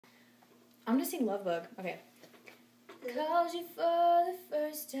I'm gonna sing Lovebug. Okay. Called you for the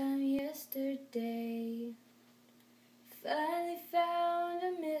first time yesterday. Finally found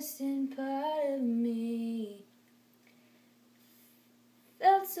a missing part of me.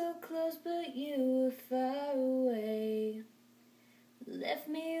 Felt so close, but you were far away. Left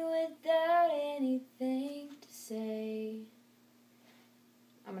me without anything to say.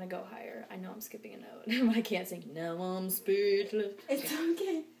 I'm gonna go higher. I know I'm skipping a note, but I can't sing. Now I'm speechless. It's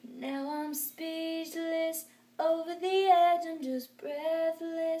okay. Now I'm speechless. Over the edge, I'm just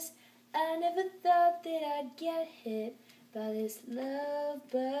breathless. I never thought that I'd get hit by this love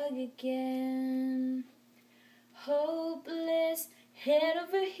bug again. Hopeless, head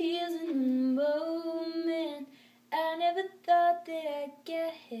over heels in the moment. I never thought that I'd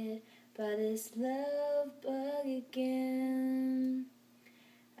get hit by this love bug again.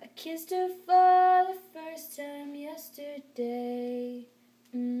 I kissed her for the first time yesterday.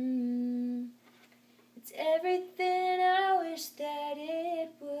 It's everything I wish that it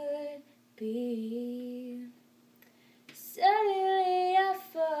would be. Suddenly I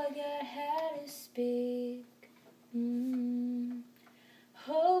forgot how to speak.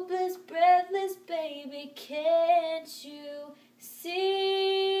 Hopeless, breathless, baby, can't you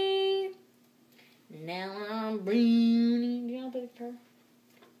see? Now I'm breathing. Do you want to play the guitar?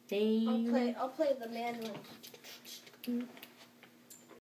 I'll play the mandolin.